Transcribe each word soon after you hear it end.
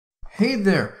Hey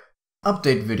there,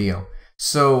 update video.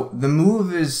 So the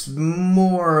move is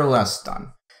more or less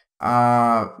done.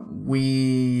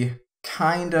 We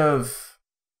kind of,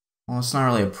 well, it's not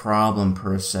really a problem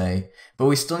per se, but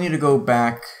we still need to go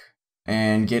back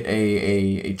and get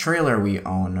a trailer we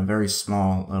own, a very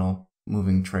small little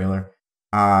moving trailer.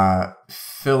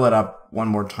 Fill it up one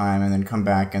more time and then come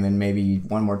back and then maybe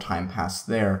one more time past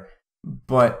there.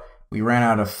 But we ran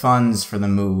out of funds for the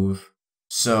move.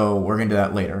 So we're going to do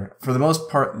that later. For the most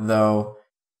part, though,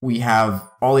 we have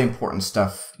all the important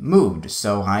stuff moved.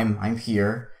 So I'm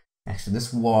here next to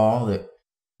this wall that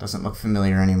doesn't look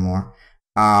familiar anymore.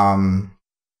 And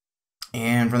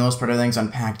for the most part, everything's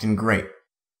unpacked and great.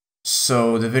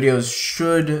 So the videos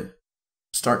should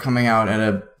start coming out at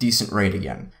a decent rate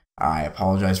again. I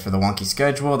apologize for the wonky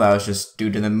schedule. That was just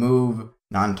due to the move.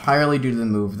 Not entirely due to the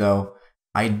move, though.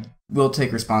 I will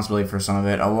take responsibility for some of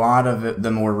it. A lot of it,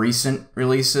 the more recent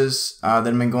releases that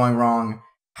have been going wrong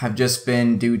have just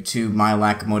been due to my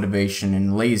lack of motivation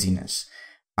and laziness.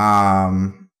 Let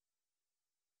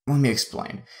me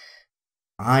explain.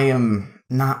 I am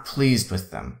not pleased with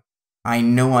them. I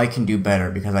know I can do better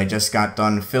because I just got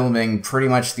done filming pretty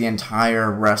much the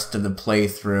entire rest of the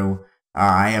playthrough.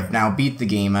 I have now beat the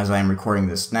game as I am recording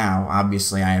this now.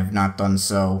 Obviously, I have not done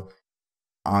so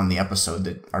on the episode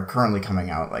that are currently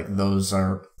coming out. Like, those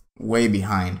are way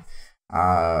behind.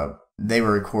 They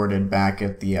were recorded back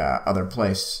at the other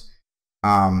place.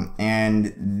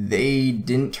 And they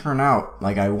didn't turn out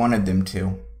like I wanted them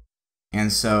to.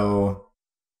 And so,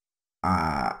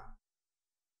 I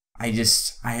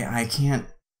can't...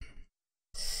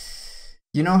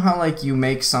 You know how, like, you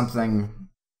make something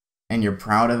and you're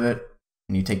proud of it?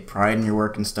 And you take pride in your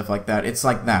work and stuff like that. It's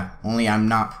like that, only I'm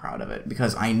not proud of it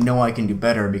because I know I can do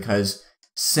better because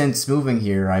since moving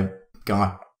here, I've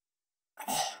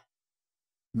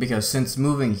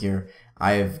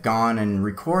gone and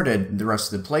recorded the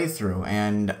rest of the playthrough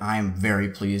and I'm very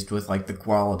pleased with like the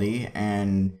quality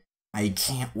and I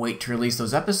can't wait to release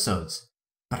those episodes.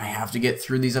 But I have to get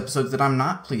through these episodes that I'm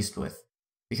not pleased with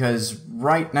because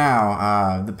right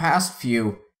now, the past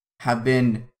few have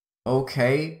been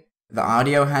okay. The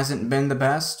audio hasn't been the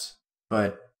best,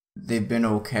 but they've been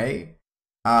okay.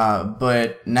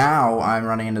 But now I'm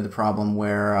running into the problem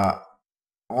where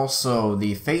also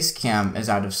the face cam is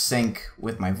out of sync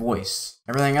with my voice.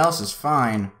 Everything else is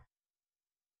fine.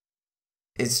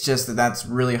 It's just that that's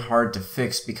really hard to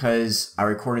fix because I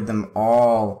recorded them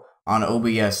all on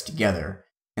OBS together.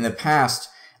 In the past,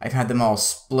 I've had them all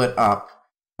split up,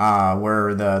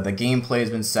 where the gameplay has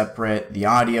been separate, the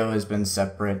audio has been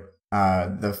separate.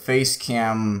 The face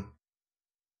cam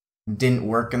didn't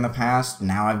work in the past.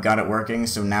 Now I've got it working,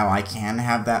 so now I can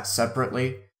have that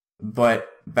separately. But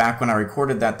back when I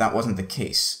recorded that, that wasn't the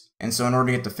case. And so in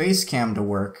order to get the face cam to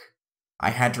work,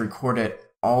 I had to record it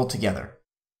all together.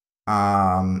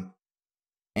 And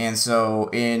so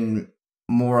in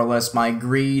more or less my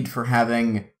greed for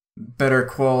having better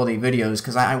quality videos,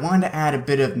 because I wanted to add a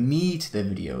bit of me to the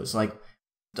videos, like,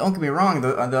 don't get me wrong,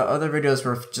 the other videos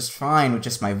were just fine with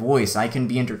just my voice. I can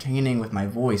be entertaining with my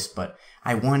voice, but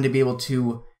I wanted to be able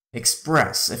to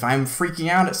express. If I'm freaking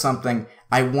out at something,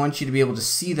 I want you to be able to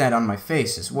see that on my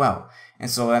face as well. And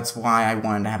so that's why I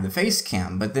wanted to have the face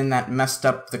cam. But then that messed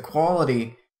up the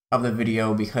quality of the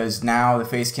video because now the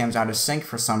face cam's out of sync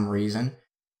for some reason.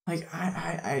 Like,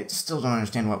 I still don't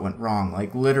understand what went wrong.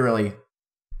 Like, literally,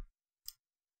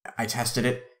 I tested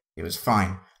it, it was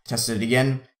fine. Tested it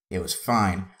again, it was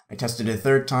fine. I tested it a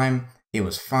third time, it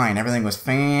was fine. Everything was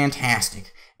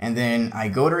fantastic. And then I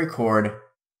go to record,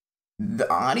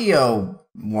 the audio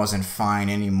wasn't fine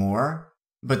anymore,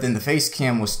 but then the face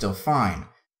cam was still fine.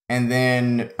 And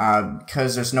then,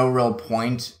 because there's no real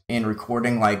point in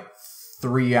recording like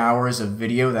 3 hours of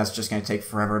video, that's just going to take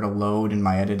forever to load in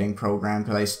my editing program,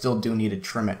 because I still do need to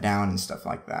trim it down and stuff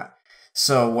like that.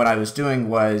 So what I was doing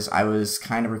was I was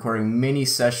kind of recording mini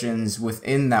sessions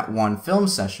within that one film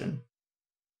session.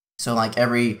 So like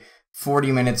every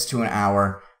 40 minutes to an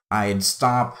hour, I'd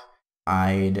stop,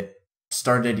 I'd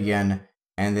start it again,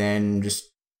 and then just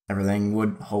everything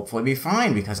would hopefully be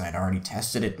fine because I'd already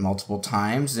tested it multiple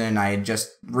times and I had just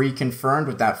reconfirmed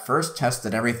with that first test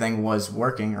that everything was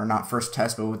working, or not first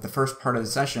test, but with the first part of the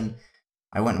session,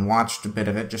 I went and watched a bit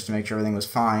of it just to make sure everything was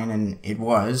fine, and it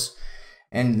was.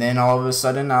 And then all of a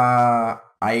sudden,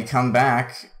 I come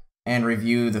back and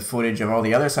review the footage of all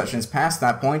the other sessions past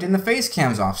that point, and the face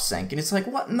cam's off sync. And it's like,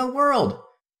 what in the world?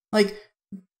 Like,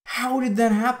 how did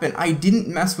that happen? I didn't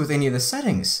mess with any of the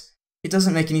settings. It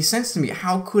doesn't make any sense to me.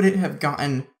 How could it have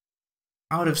gotten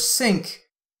out of sync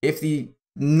if the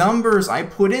numbers I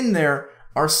put in there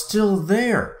are still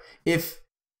there? If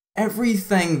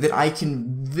everything that I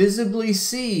can visibly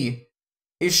see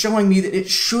is showing me that it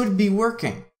should be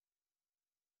working.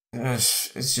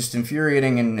 It's just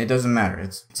infuriating, and it doesn't matter.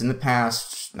 It's in the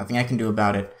past. Nothing I can do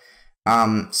about it.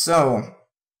 So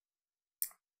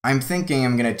I'm thinking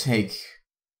I'm gonna take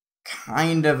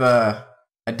kind of a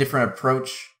different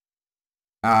approach.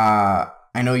 I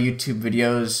know YouTube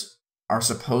videos are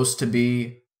supposed to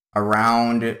be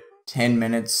around 10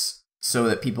 minutes so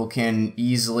that people can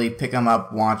easily pick them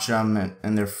up, watch them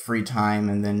in their free time,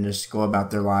 and then just go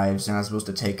about their lives. And I'm supposed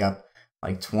to take up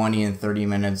like 20 and 30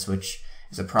 minutes, which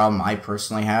is a problem I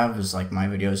personally have, is like my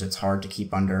videos, it's hard to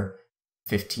keep under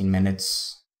 15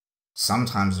 minutes.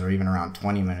 Sometimes they're even around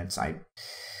 20 minutes.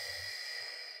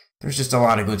 There's just a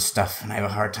lot of good stuff, and I have a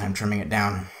hard time trimming it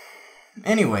down.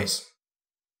 Anyways,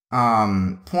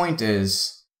 point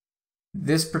is,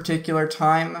 this particular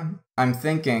time, I'm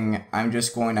thinking I'm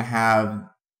just going to have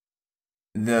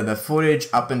the footage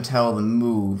up until the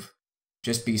move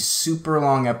just be super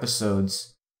long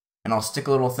episodes, and I'll stick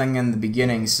a little thing in the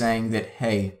beginning saying that,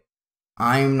 hey,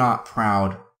 I'm not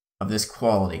proud of this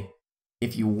quality.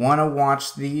 If you want to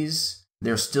watch these,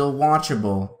 they're still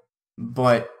watchable,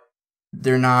 but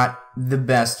they're not the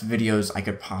best videos I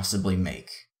could possibly make.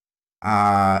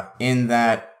 In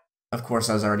that, of course,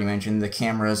 as I already mentioned, the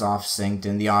camera is off-synced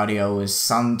and the audio is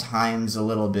sometimes a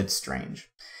little bit strange.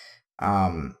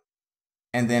 And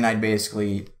then I'd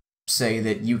basically say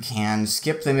that you can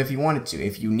skip them if you wanted to.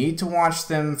 If you need to watch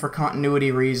them for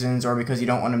continuity reasons or because you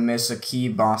don't want to miss a key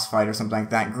boss fight or something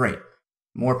like that, great.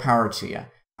 More power to you.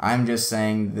 I'm just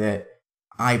saying that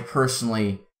I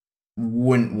personally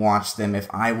wouldn't watch them if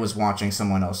I was watching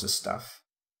someone else's stuff.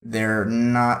 They're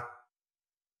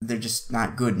just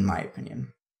not good in my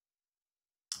opinion.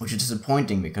 Which is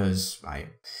disappointing because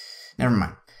never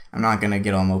mind. I'm not gonna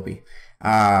get all mopey.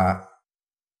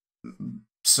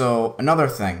 So another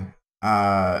thing,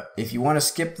 if you want to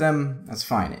skip them, that's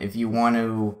fine. If you want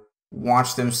to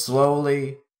watch them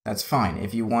slowly, that's fine.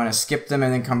 If you want to skip them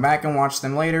and then come back and watch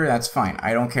them later, that's fine.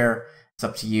 I don't care. It's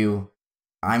up to you.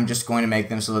 I'm just going to make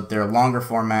them so that they're a longer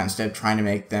format instead of trying to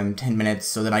make them 10 minutes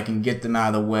so that I can get them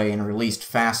out of the way and released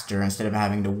faster instead of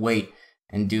having to wait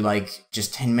and do like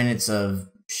just 10 minutes of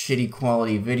shitty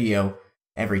quality video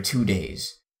every 2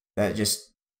 days.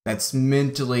 That's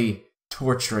mentally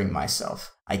torturing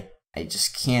myself. I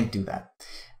just can't do that.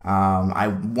 I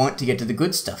want to get to the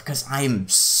good stuff because I am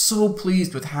so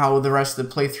pleased with how the rest of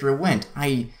the playthrough went.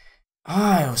 It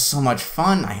was so much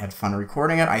fun. I had fun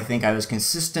recording it. I think I was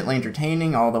consistently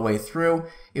entertaining all the way through.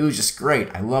 It was just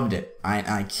great. I loved it.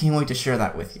 I can't wait to share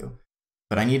that with you.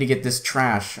 But I need to get this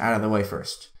trash out of the way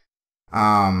first.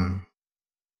 And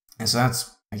so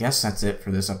I guess that's it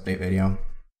for this update video.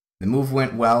 The move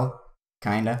went well,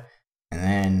 kinda. And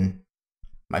then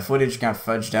my footage got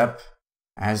fudged up,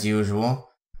 as usual.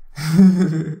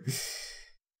 And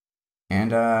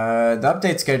the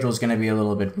update schedule is going to be a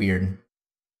little bit weird.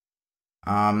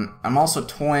 I'm also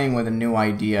toying with a new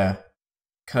idea,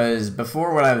 because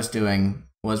before what I was doing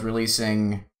was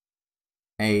releasing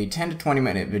a 10 to 20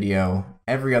 minute video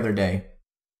every other day.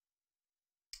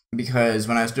 Because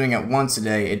when I was doing it once a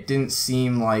day, it didn't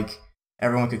seem like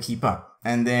everyone could keep up.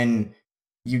 And then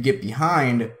you get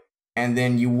behind, and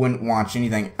then you wouldn't watch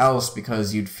anything else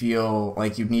because you'd feel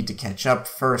like you'd need to catch up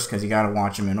first because you gotta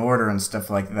watch them in order and stuff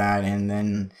like that. And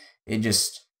then it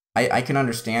just, I can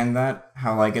understand that,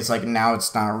 how like it's like now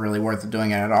it's not really worth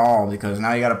doing it at all because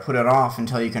now you gotta put it off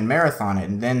until you can marathon it,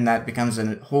 and then that becomes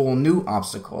a whole new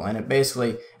obstacle. And it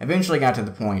basically eventually got to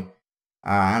the point,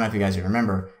 I don't know if you guys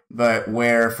remember, but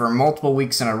where for multiple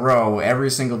weeks in a row,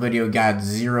 every single video got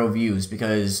 0 views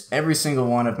because every single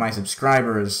one of my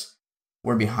subscribers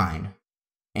were behind.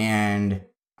 And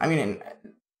I mean,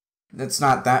 that's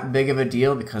not that big of a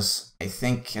deal because I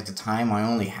think at the time I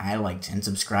only had like 10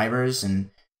 subscribers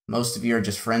and most of you are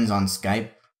just friends on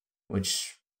Skype,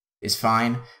 which is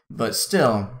fine, but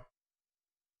still,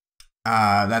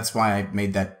 that's why I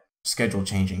made that schedule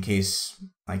change in case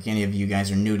like any of you guys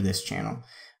are new to this channel.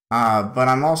 But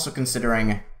I'm also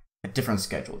considering a different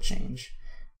schedule change.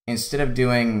 Instead of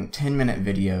doing 10-minute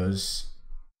videos,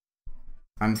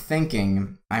 I'm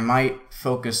thinking I might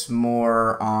focus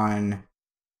more on,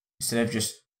 instead of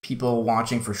just people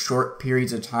watching for short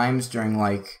periods of times during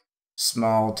like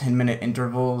small 10-minute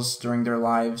intervals during their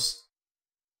lives,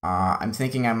 I'm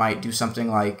thinking I might do something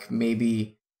like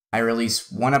maybe I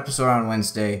release 1 episode on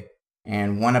Wednesday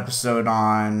and 1 episode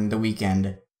on the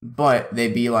weekend, but they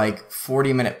be like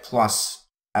 40-minute plus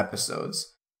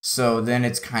episodes. So then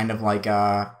it's kind of like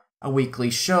a weekly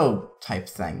show type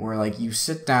thing where like you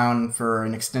sit down for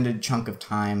an extended chunk of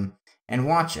time and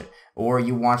watch it, or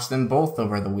you watch them both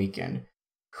over the weekend.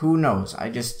 who knows?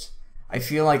 I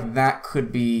feel like that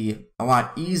could be a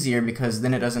lot easier because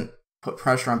then it doesn't put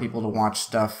pressure on people to watch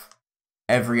stuff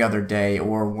every other day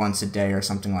or once a day or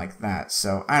something like that.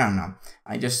 So I don't know.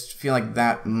 I just feel like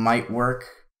that might work.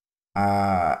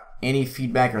 Any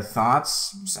feedback or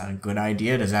thoughts? Is that a good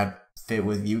idea? Does that fit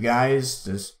with you guys?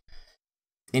 Does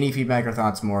any feedback or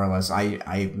thoughts, more or less?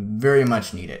 I very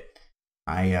much need it.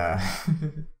 I'm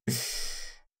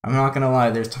not gonna lie,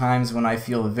 there's times when I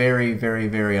feel very, very,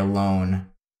 very alone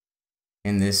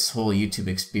in this whole YouTube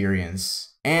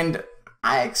experience. And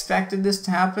I expected this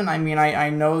to happen. I mean, I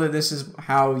know that this is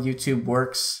how YouTube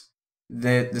works,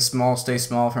 that the small stay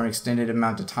small for an extended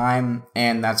amount of time,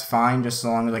 and that's fine, just so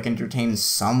long as I can entertain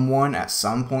someone at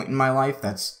some point in my life.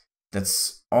 That's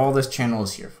all this channel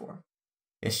is here for.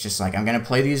 It's just like, I'm gonna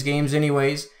play these games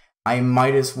anyways. I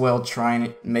might as well try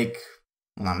and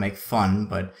not make fun,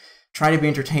 but try to be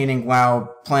entertaining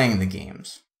while playing the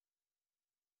games.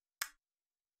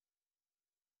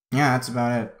 Yeah, that's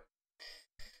about it.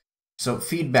 So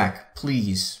feedback,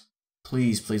 please.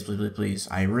 Please, please, please, please, please.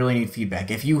 I really need feedback.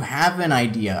 If you have an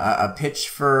idea, a pitch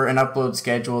for an upload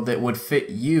schedule that would fit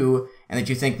you and that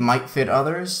you think might fit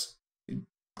others,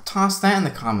 toss that in the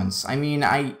comments. I mean,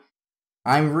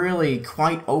 I'm really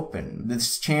quite open.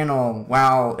 This channel,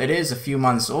 while it is a few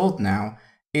months old now,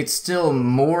 it's still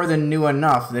more than new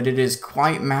enough that it is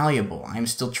quite malleable. I'm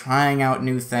still trying out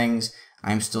new things.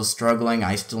 I'm still struggling.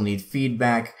 I still need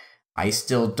feedback. I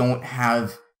still don't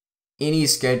have any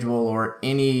schedule or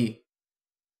any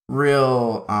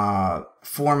real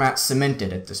format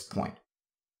cemented at this point.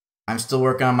 I'm still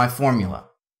working on my formula.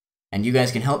 And you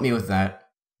guys can help me with that,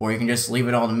 or you can just leave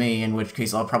it all to me, in which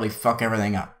case I'll probably fuck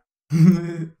everything up.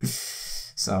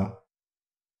 So,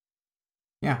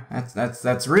 yeah,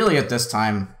 that's really it this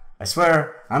time. I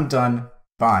swear, I'm done.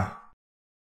 Bye.